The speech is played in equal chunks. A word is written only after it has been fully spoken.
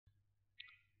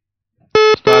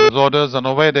orders, and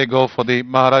away they go for the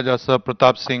Maharaja Sir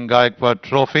Pratapsingh Gaekwad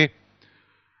trophy.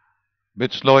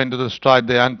 Bit slow into the stride,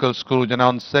 the Uncle Scrooge, and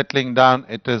on settling down,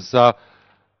 it is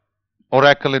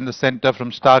Oracle in the center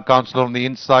from Star Councillor on the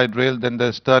inside rail. Then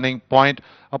there's Turning Point.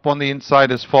 Upon the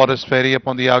inside is Forest Ferry.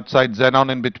 Upon the outside,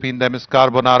 Xenon. In between them is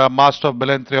Carbonara. Master of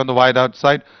Billantry on the wide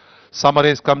outside. Summer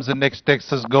Race comes in next,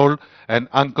 Texas Gold, and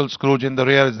Uncle Scrooge in the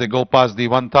rear as they go past the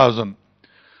 1000.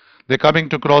 They're coming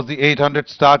to cross the 800.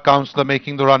 Star Councillor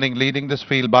making the running, leading this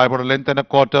field by about a length and a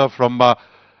quarter from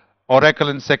Oracle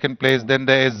in second place. Then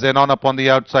there is Xenon upon the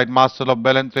outside, Master of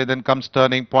Bellantray. Then comes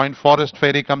Turning Point. Forest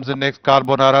Ferry comes in next,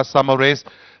 Carbonara, Summer Race,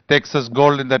 Texas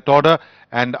Gold in that order.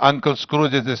 And Uncle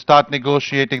Scrooge as they start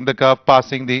negotiating the curve,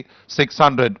 passing the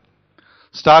 600.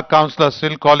 Star Councillor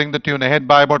still calling the tune, ahead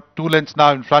by about 2 lengths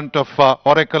now in front of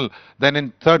Oracle. Then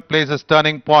in third place is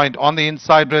Turning Point. On the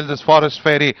inside rails is Forest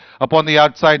Ferry. Upon the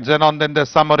outside, Xenon. Then there's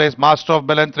Summer Race, Master of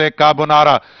Bellantray,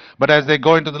 Carbonara. But as they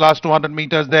go into the last 200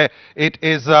 meters there, it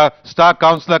is Star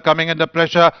Councillor coming under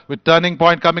pressure with Turning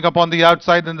Point coming up on the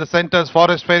outside. In the centers,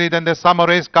 Forest Ferry. Then there's Summer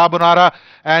Race, Carbonara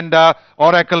and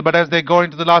Oracle. But as they go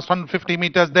into the last 150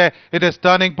 meters there, it is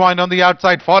Turning Point on the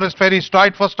outside. Forest Ferry,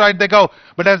 stride for stride they go.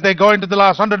 But as they go into the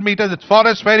last 100 meters, it's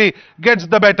Forest Ferry gets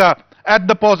the better. At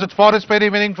the post, it's Forest Ferry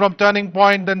winning from Turning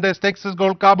Point. Then there's Texas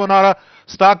Gold, Carbonara,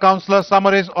 Star Councillor,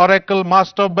 Summer Race, Oracle,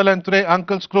 Master of Bellantray,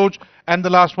 Uncle Scrooge, and the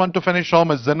last one to finish home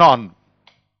is Xenon.